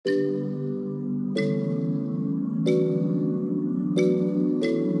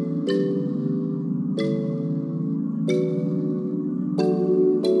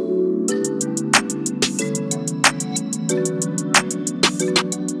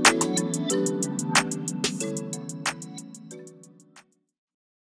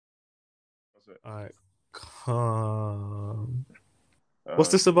Alright, calm. What's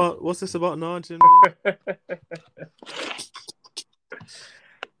Uh, this about? What's this about, Narjan?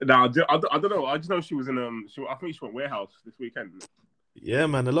 Nah, I don't know. I just know she was in I think she went warehouse this weekend. Yeah,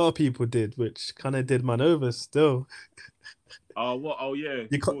 man. A lot of people did, which kind of did man over. Still, Oh what? Oh yeah, you of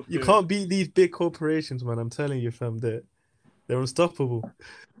can't course. you Yeah. can't beat these big corporations, man. I'm telling you, fam. They're unstoppable.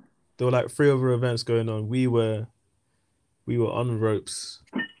 There were like three other events going on. We were on ropes,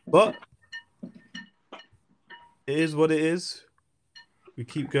 but it is what it is. We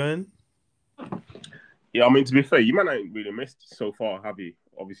keep going. Yeah, I mean to be fair, you might not really missed so far, have you?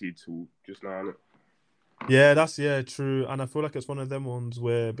 Obviously, to just now. Innit? Yeah, true. And I feel like it's one of them ones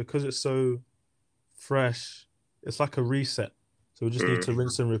where because it's so fresh, it's like a reset. So we just need to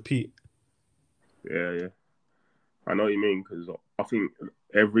rinse and repeat. Yeah, yeah. I know what you mean because I think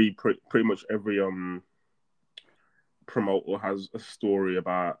pretty much every promoter has a story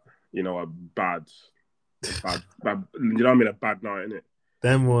about a bad you know what I mean, a bad night in it.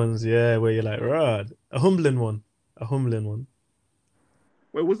 Them ones, yeah, where you're like, right, a humbling one, a humbling one.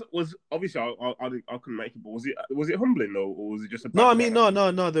 Well, was obviously I couldn't make it, but was it humbling though, or was it just a No, bad I mean, night?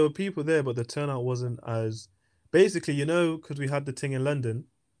 no. There were people there, but the turnout wasn't as. Basically, because we had the thing in London.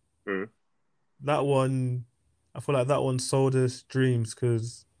 Mm. That one, I feel like that one sold us dreams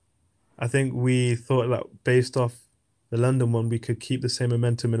because I think we thought that based off the London one, we could keep the same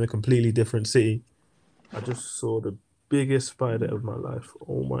momentum in a completely different city. I just saw the biggest spider of my life.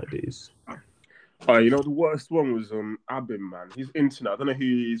 Oh my days. The worst one was Abin, man. His internet. I don't know who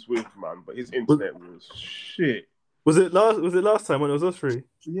he's with, man, but his Was, internet was shit. was it last time when it was us three?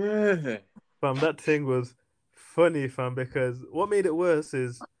 Yeah. Fam, that thing was funny, fam, because what made it worse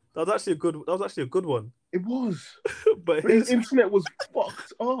is that was actually a good one. It was. But But his his internet was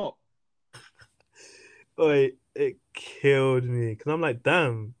fucked up. it killed me because I'm like,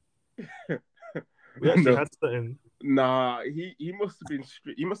 damn, we actually No. had something. Nah, he must have been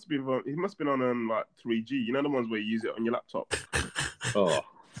he must have been on like 3G. You know the ones where you use it on your laptop. Oh,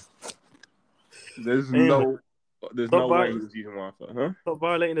 There's Hey, man, no there's stop no way he vi- was using Wi-Fi, huh? stop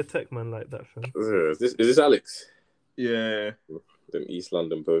violating the tech man like that, fam. is this Alex? Yeah, Them East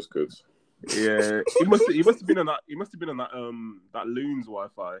London postcodes. yeah. He must have been on that Loons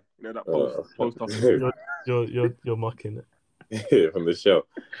Wi-Fi. You know that post office. You're mocking it. From the show.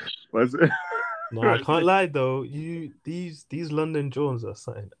 Was it? No, I can't lie though. These London Jones are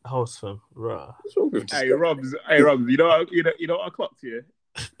something else, fam. Rah. What's wrong with this Hey guy? Robs, you know what I clocked here?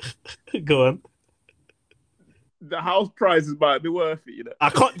 Go on. The house prices might be worth it, you know. I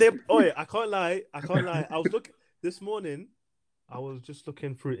can't. I can't lie. I can't lie. I was looking this morning. I was just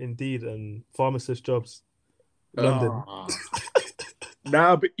looking through Indeed and pharmacist jobs, London. Ah.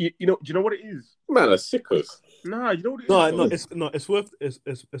 Nah, but do you know what it is? Man, are sickos. Nah, you know what it No, is no, though? it's worth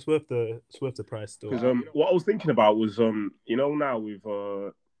it's worth the price still. Because what I was thinking about was now with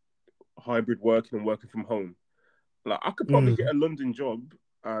hybrid working and working from home, like I could probably get a London job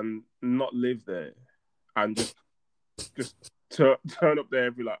and not live there, and just turn up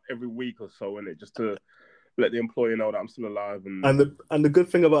there every week or so, and it just to let the employer know that I'm still alive. And the good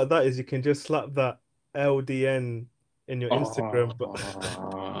thing about that is you can just slap that LDN in your Instagram.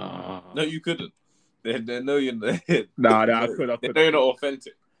 But No, you couldn't. They know you're Nah, I I could. They know you're not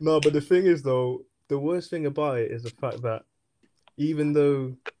authentic. no, but the thing is though, the worst thing about it is the fact that even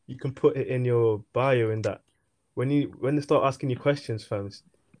though you can put it in your bio in that when they start asking you questions, fam,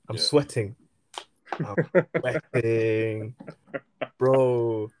 I'm sweating. I'm sweating.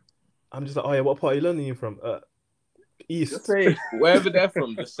 Bro. I'm just like, oh yeah, what part of London are you from? East. Just say wherever they're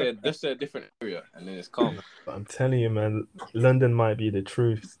from, just say a different area, and then it's calm. But I'm telling you, man, London might be the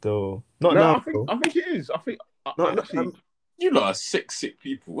truth still. Not No, now, I think it is. I think actually. You lot are sick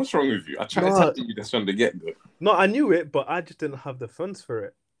people. What's wrong with you? I tried to tell you this from the get-go. No, I knew it, but I just didn't have the funds for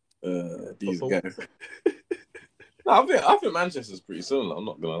it. These guys. No, I think Manchester's pretty similar. I'm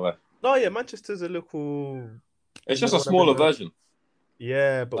not gonna lie. No, yeah, Manchester's a little. It's just a smaller version.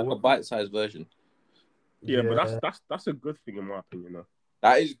 Yeah, but like a bite-sized version. Yeah, but that's a good thing in my opinion, though.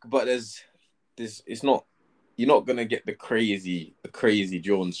 That is, but there's it's not. You're not gonna get the crazy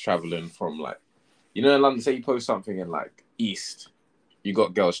Jones traveling from like, in London. Say you post something in like East, you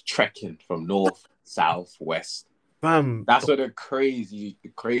got girls trekking from north, south, west. Bam. That's where the crazy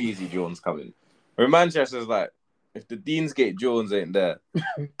Jones come in. Where Manchester's like, if the Deansgate Jones ain't there,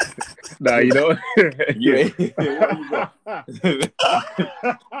 nah, you know, you're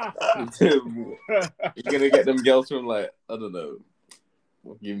gonna get them girls from like, I don't know,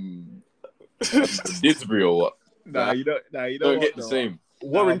 fucking Didsbury or what? You don't get the same.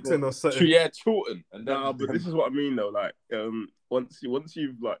 Warrington or something. Yeah, Chorlton. And then, Nah, but this is what I mean though. Like, once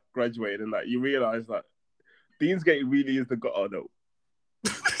you've like graduated and like you realize that Deansgate really is the gutter though.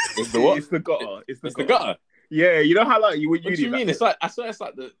 It's the what? It's the gutter. It's the gutter. Yeah, you know how like you would What do you mean? It's like I swear it's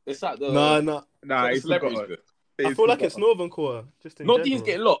like the Nah. it's the gutter. I feel like it's Northern Quarter, just in not general.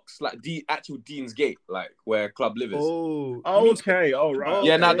 Deansgate locks, like the actual Deansgate, like where club livers. Oh, okay. All right. Oh,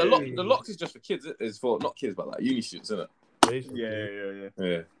 yeah. Now okay. the locks is just for kids. It's for not kids, but like uni students, isn't it? Basically.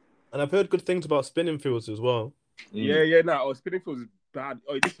 Yeah. And I've heard good things about spinning fields as well. Yeah. No, Spinning Fields is bad.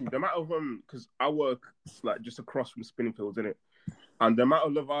 Oh, listen, the amount of because I work like just across from Spinning Fields, innit? And the amount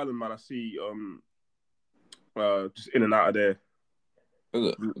of Love Island man I see just in and out of there. Is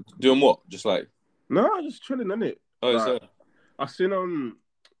it? Doing what? Just like just chilling, innit? oh, Like, so I seen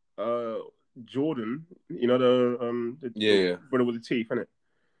Jordan, you know the brother with the teeth, innit?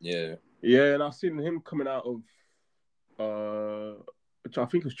 Yeah, and I seen him coming out of which I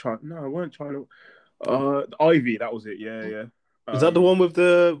think was China. No, it weren't China. Ivy, that was it. Yeah. Is that the one with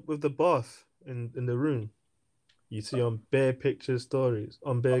the bath in the room? You see on bare pictures stories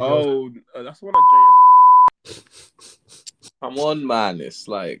on bare girls. That's the one at JS. come on, man! It's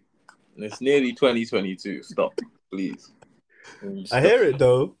like it's nearly 2022. Stop, please. I hear it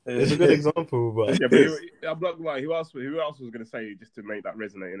though. It's a good example, but Yeah, but I'm not like who else was gonna say just to make that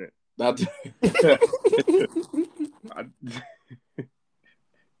resonate, innit?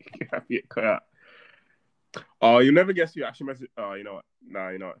 Yeah, cut out. Oh, you never guess who actually messaged. Oh, you know what? Nah,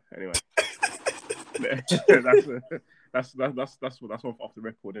 you know what? Anyway, that's one off the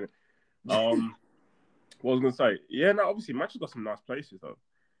record, isn't it? What I was gonna say? Yeah, no, obviously Manchester's got some nice places though.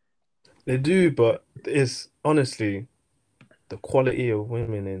 they do. But it's honestly the quality of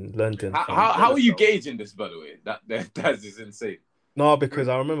women in London. How are you gauging this, by the way? That is insane. No, because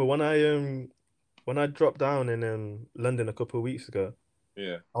I remember when I dropped down in London a couple of weeks ago.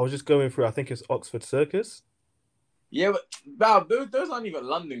 Yeah, I was just going through. I think it's Oxford Circus. Yeah, but those aren't even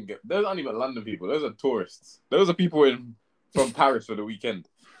London. Those aren't even London people. Those are tourists. Those are people from Paris for the weekend.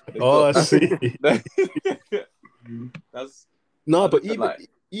 I see. That's no, but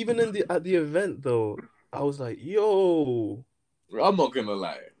even at the event though, I was like, yo. I'm not gonna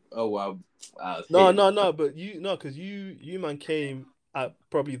lie. Oh wow. No, but because you man came at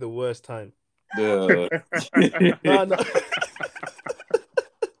probably the worst time. No.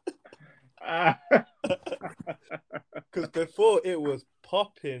 Because before it was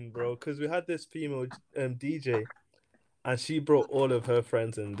popping, bro. Because we had this female DJ, and she brought all of her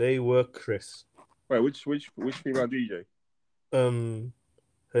friends, and they were Chris. Wait, which female DJ?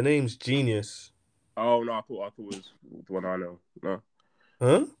 Her name's Genius. Oh no, I thought it was the one I know. No.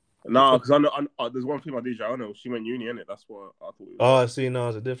 Huh? No, because I know there's one female DJ I know. She went uni, innit? That's what I thought. It was. Oh, I see. No,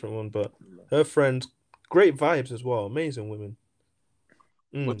 it's a different one, but her friends, great vibes as well. Amazing women.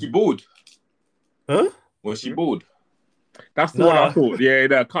 Was she bored? Huh? Was she bored? That's the one I thought. Yeah,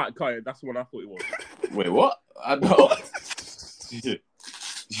 no, can't. That's the one I thought it was. Wait, what? I know.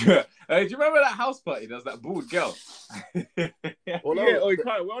 Yeah. Hey, do you remember that house party? There was that bald girl. Well, yeah, you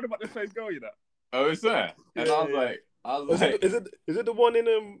can't. What about the same girl, you know? Oh, is that? And yeah, I was like, is it the one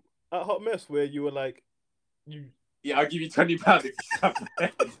in at Hot Mess where you were like, yeah, I'll give you £20 if you stop.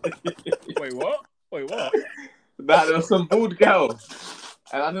 Wait, what? Nah, there was some bald girl,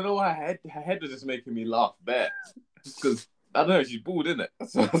 and I don't know why her head was just making me laugh there, because I don't know, she's bald, isn't it?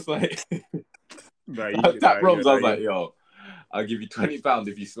 So I was like, that Robs. I was like, yo, I'll give you £20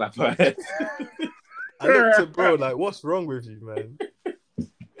 if you slap her head. I looked at bro like, what's wrong with you, man?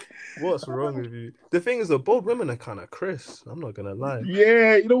 What's wrong with you? The thing is, the bold women are kind of Chris. I'm not gonna lie.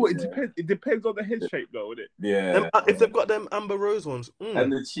 Yeah, you know what? It depends on the head shape, though, isn't it? Yeah. If they've got them Amber Rose ones,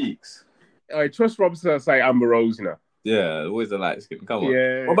 and the cheeks. I trust Robson to say Amber Rose, you know. Yeah, always a light skin. Come on.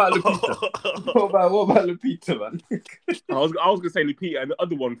 Yeah. What about Lupita? what about Lupita, man? I was gonna say Lupita and the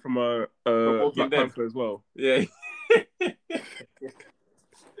other one from Black Panther as well. Yeah.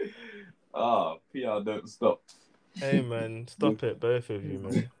 PR don't stop. Hey man, stop it, both of you,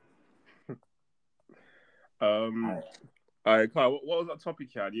 man. Alright, Kyle, what was that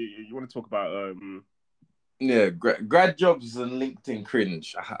topic you had? You want to talk about Yeah, grad jobs and LinkedIn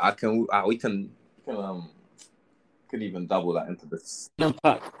cringe. We can could even double that into this. The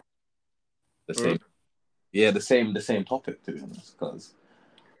same. Yeah, the same topic, to be honest. Because,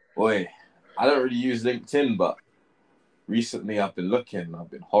 boy, I don't really use LinkedIn, but recently I've been looking. I've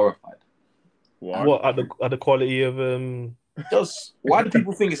been horrified. What at the quality of Just why do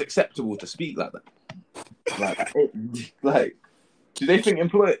people think it's acceptable to speak like that? Like, do they think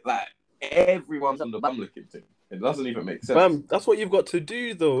everyone's on the bum looking thing? It doesn't even make sense. That's what you've got to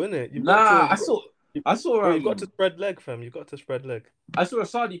do, though, isn't it? I saw I saw Bro, you got to spread leg, fam. You got to spread leg. I saw a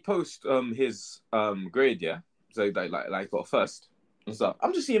Saudi post his grade, yeah. So like got first and stuff.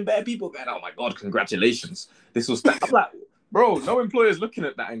 I'm just seeing better people going, oh my god, congratulations. This was that. I'm like, bro, no employer's looking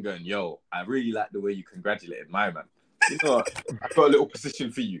at that and going, yo, I really like the way you congratulated my man. You know what? I got a little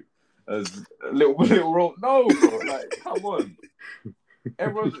position for you. As a little role. No, bro, like, come on.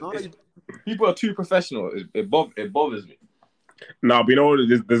 People are too professional. It bothers me. No, but you know,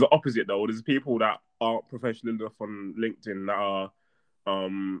 there's the opposite though. There's people that aren't professional enough on LinkedIn that are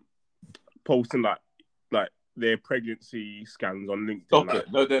posting like their pregnancy scans on LinkedIn. Stop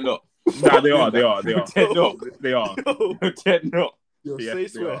it. No, they're not. Nah, they are. They're not. They are. No, they're not. Yo, Yes, say they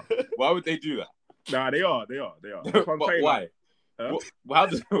swear. are. Why would they do that? Nah, they are. That's what I'm But saying. why? Huh?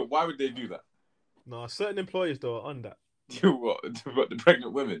 Why would they do that? No, certain employers though are on that. What, the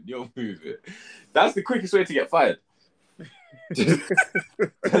pregnant women? You'll move it. That's the quickest way to get fired. Just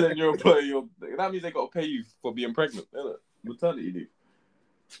telling your employer that means they got to pay you for being pregnant, isn't it? Maternity leave.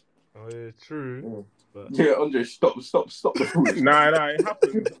 Oh yeah, true. But... Yeah, Andre, stop the food. Nah, it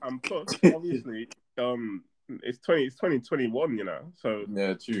happens. And plus, obviously, it's 2021, you know. So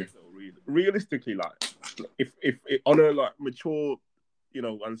yeah, true. Realistically, like, if on a like mature, you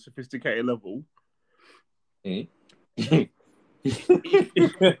know, and sophisticated level. Yeah,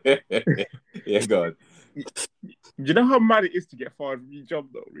 go on. Do you know how mad it is to get fired from your job,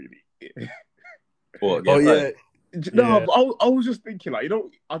 though? Really? What, yeah. No, but I was just thinking, like, you know,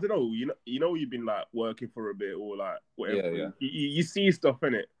 I don't know, you know, you've been like working for a bit or like whatever. Yeah. You see stuff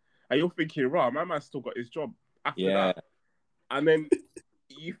in it, and you're thinking, right, my man still got his job after that, and then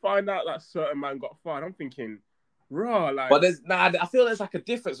you find out that certain man got fired. I'm thinking, right, like, but I feel there's like a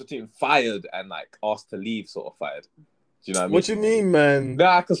difference between fired and like asked to leave, sort of fired. Do you know what I mean? What you mean, man?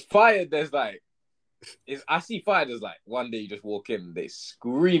 Nah, because fired, there's like, I see fired as like one day you just walk in, and they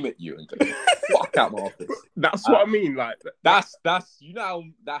scream at you and go, "Fuck out my office." That's what I mean. Like that's you know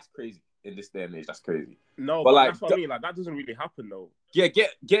that's crazy in this day and age. That's crazy. No, but like that's what I mean. Like that doesn't really happen though. Yeah,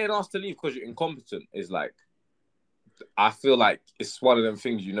 getting asked to leave because you're incompetent is like, I feel like it's one of them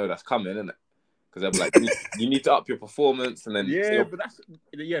things you know that's coming, isn't it? Because they'll be like, you need to up your performance, and then but that's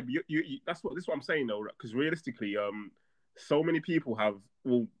this is what I'm saying though. Because realistically, so many people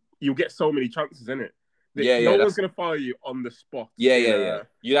you'll get so many chances in it. No one's gonna fire you on the spot. Yeah.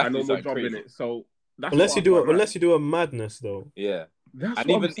 You have a to normal do job crazy. in it. So that's unless you do a madness though. Yeah, that's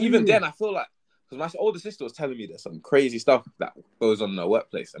and even then, I feel like because my older sister was telling me there's some crazy stuff that goes on in the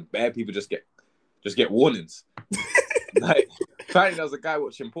workplace, and bad people just get warnings. Like apparently there was a guy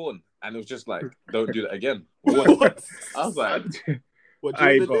watching porn, and it was just like, don't do that again. What? I was like, what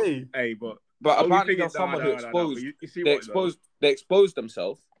during the day? But apparently there's someone who exposed. They exposed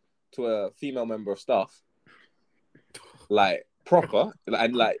themselves to a female member of staff, like proper,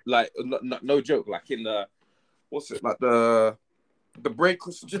 and like no joke, like in the like the break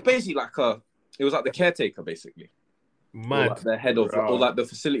was just basically like it was like the caretaker basically, mad, or like the head of or like the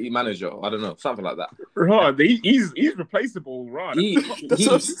facility manager, I don't know, something like that. Right, he's replaceable, right? He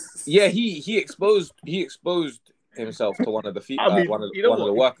exposed himself to one of the one of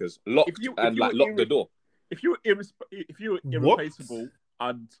the workers, locked the door. If you were irreplaceable,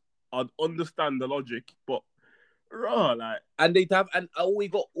 I'd understand the logic, but like, and all we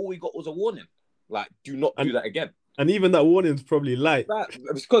got was a warning, like, do not do that again. And even that warning's probably light.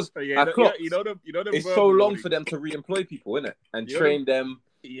 Because it's so long for them to re-employ people, innit? And train them.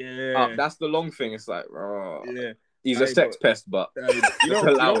 Yeah, that's the long thing. It's like, he's a sex pest, but you know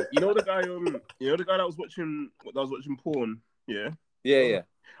the guy that was watching porn. Yeah.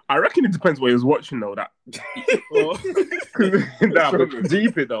 I reckon it depends what he was watching though. That but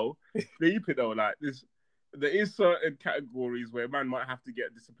deep it though. Like there is certain categories where a man might have to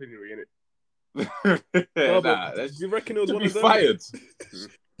get disciplinary in it. Do you reckon it was one of them? Fired.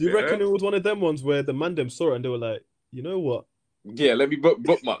 Do you reckon it was one of them ones where the man them saw it and they were like, you know what? Yeah, let me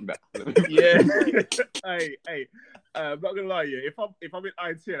bookmark that. Hey. I'm not gonna lie to you. If I'm in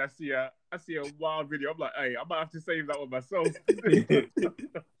IT and I see a wild video, I'm like, hey, I might have to save that one myself.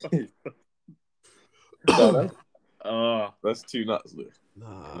 That's too nuts, though.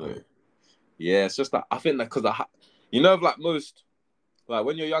 Nah. Yeah, it's just that I think that because like most, like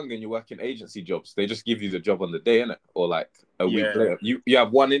when you're young and you work in agency jobs, they just give you the job on the day, innit? Or like a week later, you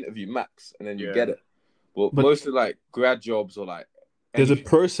have one interview max, and then you get it. But mostly like grad jobs or like there's a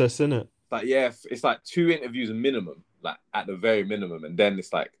process in it. Like it's like 2 interviews minimum, like at the very minimum, and then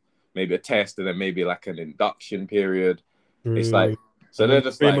it's like maybe a test, and then maybe like an induction period. It's like so they're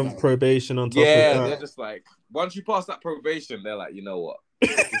just 3-month probation on top of that. Yeah, they're just like once you pass that probation, they're like, you know what?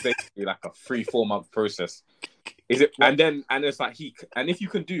 It's basically like a 3-4 month process. Is it? And it's like and if you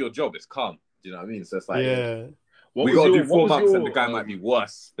can do your job, it's calm. Do you know what I mean? So it's like, Yeah. we got to do 4 months, and the guy might be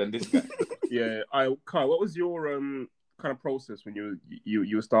worse than this guy. Yeah, Kai, what was your kind of process when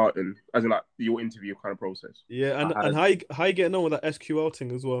you were starting, as in like your interview kind of process? Yeah, and how you getting on with that SQL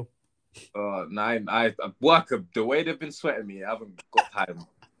thing as well? I work the way they've been sweating me. I haven't got time.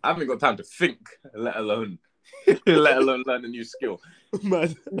 I haven't got time to think, let alone learn a new skill.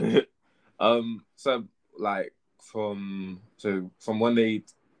 Man. So like from when they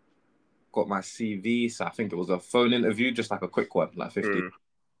got my CV, so I think it was a phone interview, just like a quick one, like 50. It's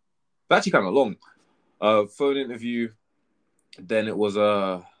actually kind of long. Phone interview. Then it was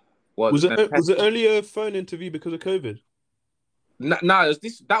was it only a phone interview because of COVID? No,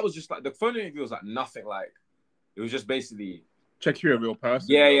 that was just like the phone interview was like nothing. Like it was just basically check you're a real person.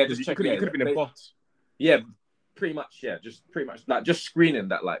 Yeah, just check. You could have been a bot. Yeah, pretty much. Yeah, just pretty much like just screening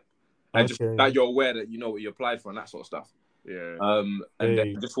that, like, and just that you're aware that you know what you applied for and that sort of stuff. Yeah. And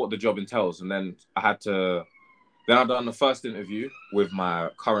then just what the job entails, and then I done the first interview with my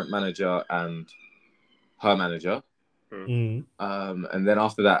current manager and her manager. And then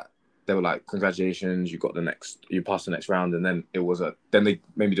after that, they were like, "Congratulations, you passed the next round." And then then they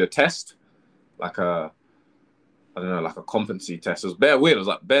made me do a test, like I don't know, like a competency test. It was bare weird. It was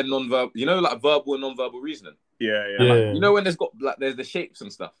like bare non-verbal, like verbal and non-verbal reasoning. Yeah. Like, when there's the shapes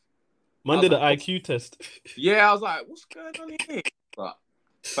and stuff. Mine did an IQ test. Yeah, I was like, what's going on here? But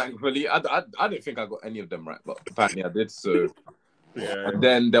thankfully, I didn't think I got any of them right, but apparently I did. So yeah. And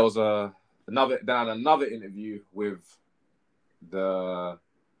then there was another interview with the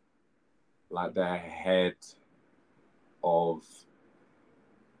head of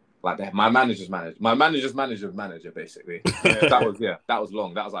my manager's manager basically. That was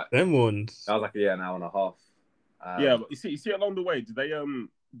long. That was like them ones. That was like an hour and a half. But you see along the way, did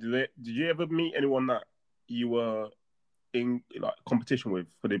you ever meet anyone that you were in like competition with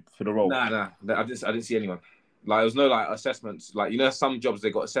for the role? Nah, I didn't see anyone. Like there was no like assessments. Like some jobs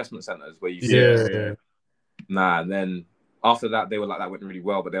they got assessment centers where you see. Yeah. Nah, and then after that they were like that went really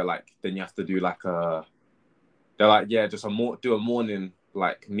well, but they're like then you have to do like just do a morning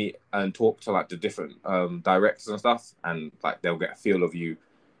like meet and talk to like the different directors and stuff, and like they'll get a feel of you,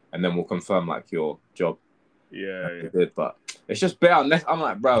 and then we'll confirm like your job. Yeah. But it's just better. I'm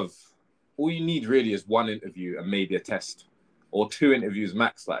like, bruv, all you need really is one interview and maybe a test, or 2 interviews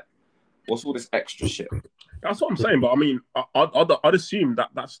max. Like, what's all this extra shit? That's what I'm saying. But I mean, I'd assume that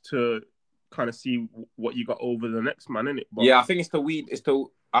that's to kind of see what you got over the next man, innit? But... Yeah, I think it's to weed.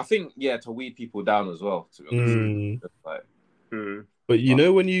 To weed people down as well. To be honest, But you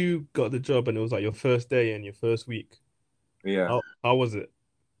know when you got the job and it was like your first day and your first week. Yeah. How was it?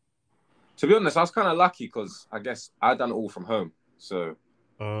 To be honest, I was kind of lucky because I guess I'd done it all from home. So,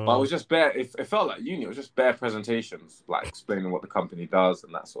 but it was just bare. It felt like uni. It was just bare presentations, like explaining what the company does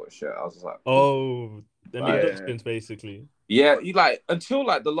and that sort of shit. I was just like, introductions basically. Yeah, you like until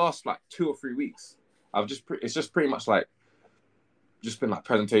like the last like 2 or 3 weeks, it's just pretty much like just been like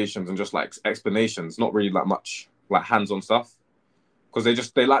presentations and just like explanations, not really like much like hands-on stuff,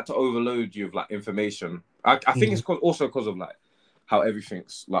 because they like to overload you with like information. I think it's also because of like how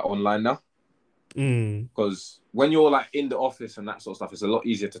everything's like online now. Because when you're like in the office and that sort of stuff, it's a lot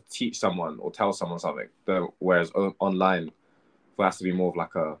easier to teach someone or tell someone something. Whereas online, it has to be more of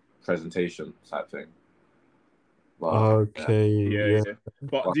like a presentation type thing. But, yeah.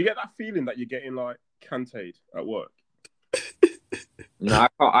 But do you get that feeling that you're getting like canted at work? No,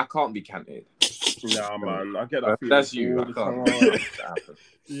 I can't be canted. Nah, man, I get that feeling. That's you. I can't.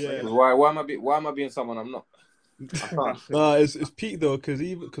 Yeah. Why am I being someone I'm not? It's peak though,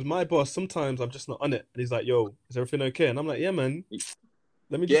 because my boss sometimes I'm just not on it, and he's like, "Yo, is everything okay?" And I'm like, "Yeah, man.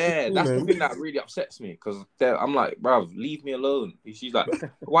 Let me just that's the thing that really upsets me because I'm like, bruv, leave me alone." She's like,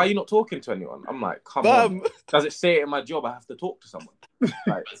 "Why are you not talking to anyone?" I'm like, "Come on, does it say it in my job I have to talk to someone?"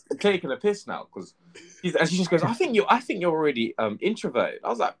 Like, I'm taking a piss now because and she just goes, "I think you're already introverted." I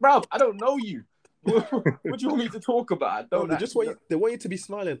was like, "Bruv, I don't know you. What do you want me to talk about?" They want you to be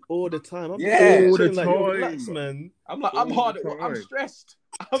smiling all the time. All the time. Relax, man. I'm like, I'm hard at work. I'm stressed.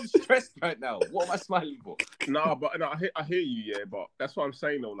 I'm stressed right now. What am I smiling for? I hear you, yeah, but that's what I'm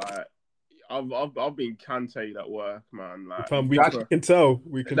saying though. Like, I've been canted at work, man. Like, we can tell.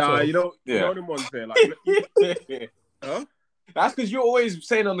 We can tell. You know them ones there, like, huh? That's because you're always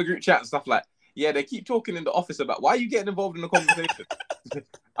saying on the group chat and stuff like, yeah, they keep talking in the office about why are you getting involved in the conversation.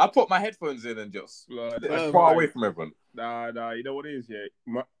 I put my headphones in and just far away from everyone. Nah, you know what it is, yeah.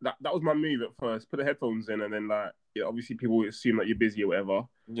 That was my move at first. Put the headphones in and then like, yeah, obviously people assume that you're busy or whatever.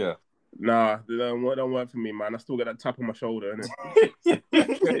 Yeah. Nah, they don't work for me, man. I still get that tap on my shoulder, innit? yeah,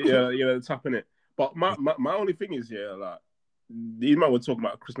 the tap in it. But my only thing is, yeah, like these man were talking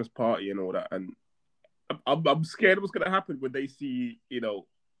about a Christmas party and all that, and I'm scared of what's gonna happen when they see, the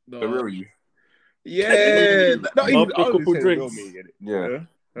real you. Yeah, not even After a couple say the real drinks. me, get it? Yeah.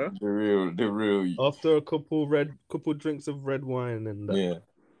 Huh? The real you. After a couple drinks of red wine and that. Yeah.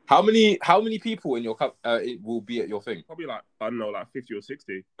 How many people in your cup it will be at your thing? Probably like, I don't know, like 50 or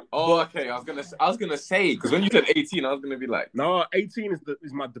 60. Oh, okay. I was gonna say, because when you said 18, I was gonna be like, no, 18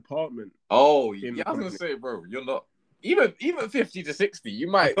 is my department. Oh, yeah. I was gonna say, bro, you're not even 50 to 60. You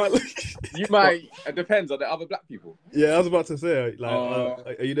might. It depends on the other black people. Yeah, I was about to say,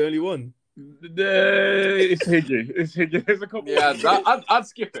 like, are you the only one? It's higgy. There's a couple. Yeah, I'd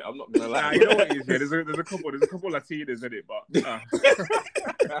skip it. I'm not gonna lie. You know what it is? Yeah, there's a couple Latinas in it, but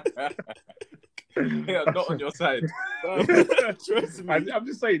yeah, not on your side. Trust me. I'm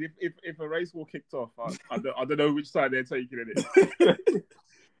just saying, if a race war kicked off, I don't know which side they're taking in it.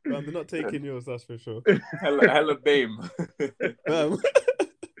 Man, they're not taking yours, that's for sure. Hella BAME.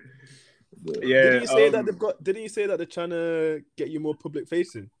 Yeah. Didn't you say that they've got? Didn't you say that they're trying to get you more public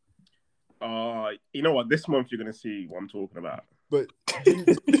facing? You know what? This month you're gonna see what I'm talking about. But yeah,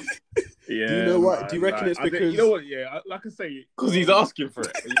 do you know what? Man, do you reckon it's because you know what? Yeah, like I say, because he's asking for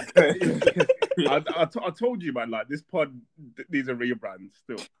it. I told you, man. Like this pod needs a rebrand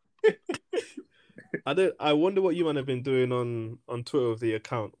still. I wonder what you man have been doing on Twitter with the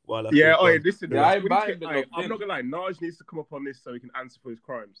account while listen. Yeah, I'm not gonna lie. Naj needs to come up on this so he can answer for his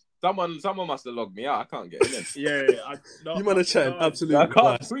crimes. Someone must have logged me out. I can't get in. You man are chatting absolutely. I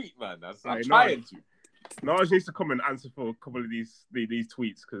can't tweet, man. I'm trying to. Naj needs to come and answer for a couple of these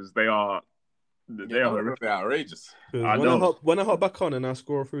tweets because they are outrageous. When I hop back on and I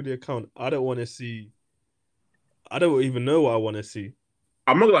scroll through the account, I don't want to see. I don't even know what I want to see.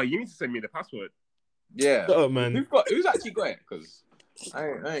 I'm not like, you need to send me the password. Yeah. Shut up, man. Who's actually got it? Because I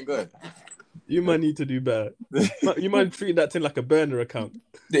ain't got it. You might need to do better. You might treat that thing like a burner account.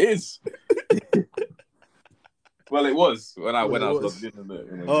 It is. Well, it was when I was logged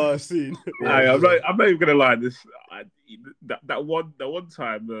in. Oh, I've seen. I'm not even gonna lie. That one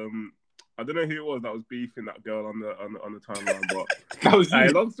time, I don't know who it was that was beefing that girl on the timeline, but that was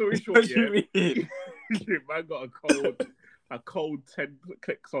long story short, man got a cold 10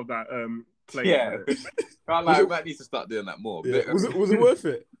 clicks on that play. Yeah, I might need to start doing that more. Yeah. Was it worth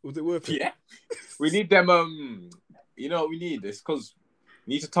it? Was it worth it? Yeah, we need them. You know what we need? It's because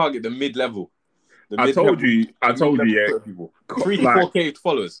we need to target the mid-level. I told you, yeah. People. 3 to 4K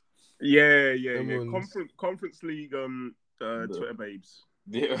followers. Yeah. Conference League Twitter babes.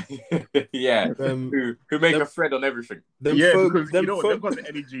 Yeah, who make a thread on everything. Because they've got the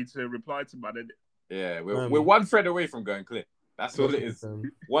energy to reply to man. Yeah, we're one thread away from going clear. That's all it is.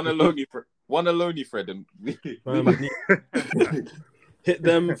 One alone thread, and hit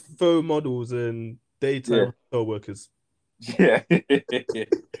them faux models and daytime workers. Yeah,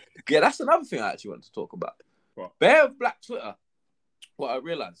 that's another thing I actually want to talk about. What? Bare Black Twitter. What I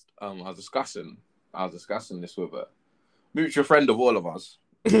realized, I was discussing this with a mutual friend of all of us.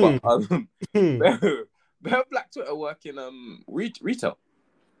 But, bare Black Twitter work in retail.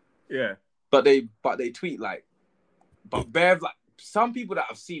 Yeah, but they tweet like, but bare like some people that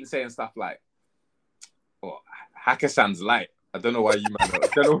I've seen saying stuff like, "Oh, Hakkasan's light." I don't know why you man. I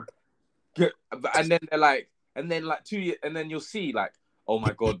don't know. And then they're like. And then like 2 years, and then you'll see like, oh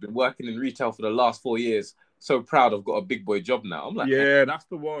my God, been working in retail for the last 4 years. So proud, I've got a big boy job now. I'm like, yeah, that's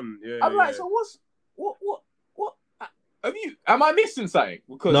the one. Yeah, I'm like, so what? Have you? Am I missing something?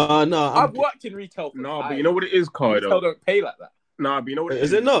 Because no, I've worked in retail. But you know what it is, Kai. Retail don't pay like that. But you know what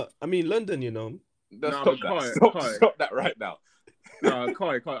is it not? I mean, London, you know. Stop that right now. No,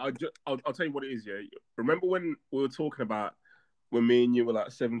 Kai. I'll tell you what it is. Yeah, remember when we were talking about when me and you were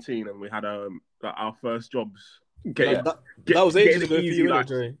like 17 and we had like our first jobs. That was ages ago for you, like,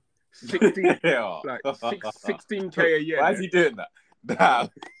 16, like 16K a year. Why is he doing that? Nah.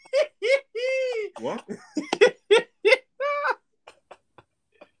 What?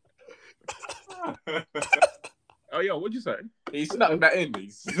 Oh yeah, what'd you say? He snuck that in.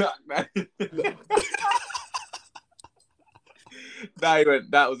 Nah, he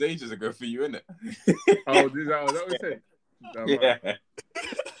went, that was ages ago for you, innit? Oh, is that what you said? No, yeah.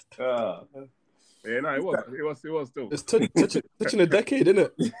 Yeah, no, it was still. It's touching a decade, isn't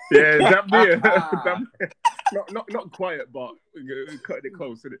it? Yeah, damn not quiet, but we're cutting it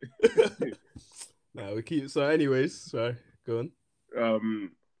close, isn't it? No, we keep. So, anyways, sorry, go on.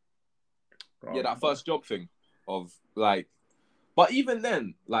 Yeah, that first job thing of like, but even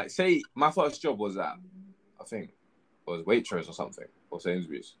then, like, say my first job was at, I think, it was Waitrose or something, or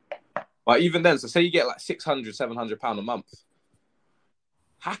Sainsbury's. But even then, so say you get like £600, £700 a month.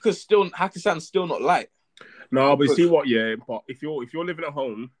 Hakkasan's still not light. No, but see what? Yeah, but if you're living at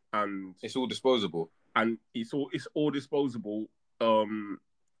home and it's all disposable, it's all disposable,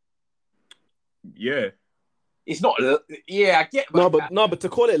 yeah. It's not. Yeah, I get. But to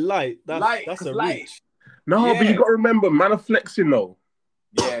call it light, that's a light. reach. No, but you got to remember, man, are flexing though.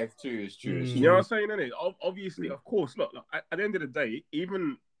 Yeah, it's true. You know what I'm saying, innit? Obviously, of course. Look, at the end of the day,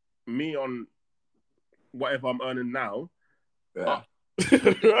 even me on whatever I'm earning now, Yeah.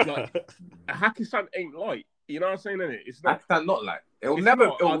 like a Hakkasan ain't light. You know what I'm saying, innit? It's not. Hakkasan not light. It'll it's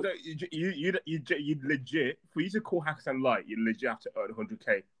never. Not, you legit for you to call Hakkasan light, you legit have to earn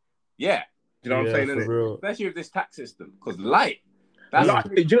 100k. Yeah. Do you know what I'm saying, innit? Real. Especially with this tax system, because light. That's light.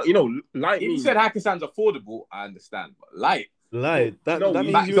 You know, light. If means... you said Hakkasan's affordable, I understand, but light. That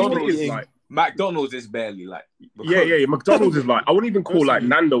means McDonald's is barely like. Yeah. McDonald's is like. I wouldn't even call like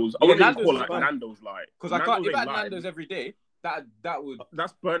Nando's. I wouldn't even call like Nando's like. Because I can't. If I had Nando's every day, that would.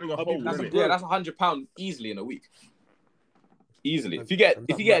 That's burning a hole. That's £100 easily in a week. Easily. If you get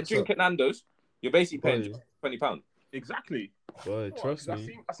a drink at Nando's, you're basically paying £20. Exactly. Boy, trust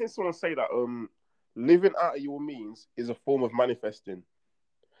me. I seen someone say that living out of your means is a form of manifesting.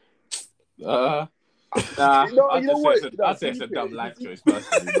 Nah, I'd say it's a dumb life choice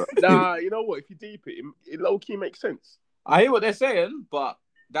personally, bro. Nah, you know what? If you deep it low key makes sense. I hear what they're saying, but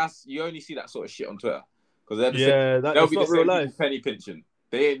you only see that sort of shit on Twitter because they'll be the same people penny pinching.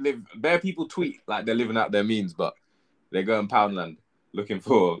 They ain't live. Bare people tweet like they're living out their means, but they go in Poundland looking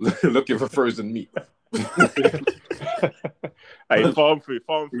for frozen meat. Hey, farm food.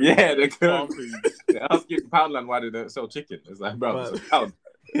 Yeah, they're farm food. They're asking Poundland why they don't sell chicken. It's like, bro, it's a pound.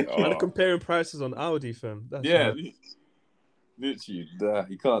 I'm comparing prices on Aldi, fam. Literally,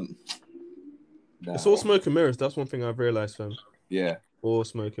 you can't. Nah. It's all smoke and mirrors. That's one thing I've realized, fam. Yeah, all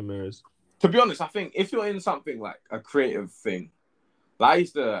smoke and mirrors. To be honest, I think if you're in something like a creative thing, like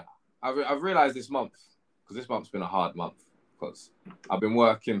I've realized this month, because this month's been a hard month, because I've been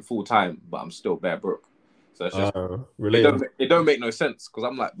working full time, but I'm still bare broke. So it's just it don't make no sense, because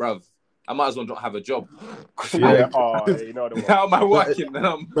I'm like, bruv, I might as well not have a job. Yeah. You know how am I working? And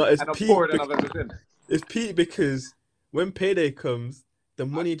I'm poorer than I've ever been. It's peak because when payday comes, the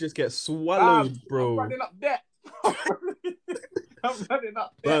money just gets swallowed, bro. I'm running up debt. I'm running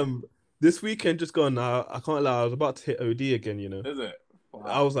up debt. This weekend just gone now. I can't lie. I was about to hit OD again, you know. Is it? Wow.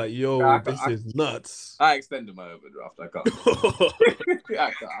 I was like, yo, this is nuts. I extended my overdraft. I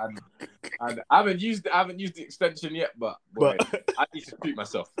haven't used the extension yet, but I need to treat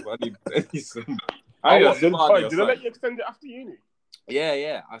myself. I need some. Did I let you extend it after uni?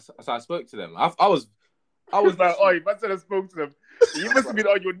 Yeah. So I spoke to them. I was like, oh, you must have spoke to them. You must have been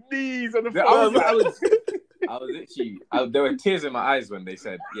on your knees on the phone. I was literally. There were tears in my eyes when they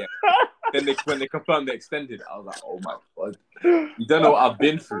said, yeah. Then when they confirmed they extended, I was like, oh my god, you don't know what I've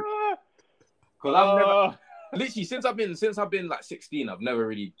been through. Because I've never, literally since I've been like 16, I've never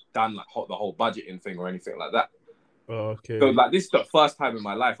really done like the whole budgeting thing or anything like that. Okay. So like this is the first time in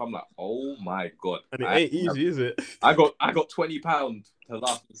my life I'm like, oh my god. And it ain't easy, is it? I got £20 to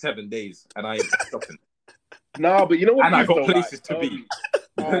last me 7 days, and I ain't stopping. No, but you know what? And I got places to be.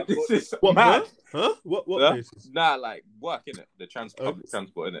 This is what, mad. Huh? What places? Nah, like work in it. Public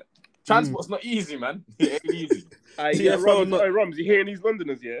transport in it. Transport's not easy, man. It ain't easy. Roms, you hearing these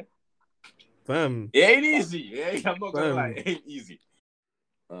Londoners, yeah? Fam. It ain't easy. I'm not gonna lie. It ain't easy.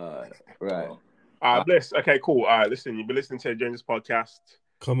 Right. Bless. Okay, cool. Listen, you've been listening to James' podcast.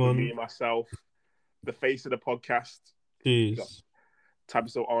 Come on. Me and myself, the face of the podcast. Jeez.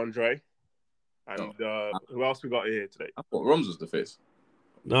 Tabiso Andre. And who else we got here today? I thought Roms was the face.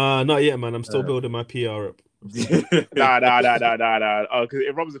 Nah, not yet, man. I'm still building my PR up. Nah. Oh, because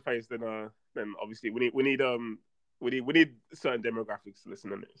if Rob's the face, then obviously we need certain demographics to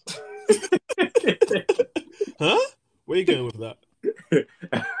listen to this. Huh? Where are you going with that?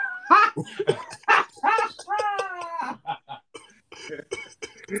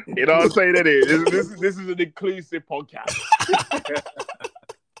 You know what I'm saying? This is an inclusive podcast.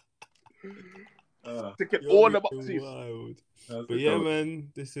 To get all the boxes. But yeah,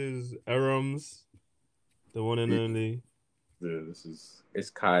 man, this is Aroms, the one and only. Yeah, it's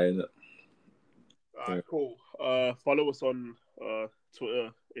Kai. Alright, cool. Follow us on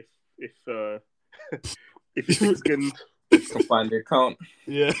Twitter if you can find the account.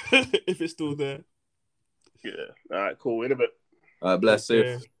 Yeah, if it's still there. Yeah. Alright, cool. In a bit. Bless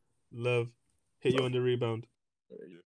you. Love. Hit you on the rebound.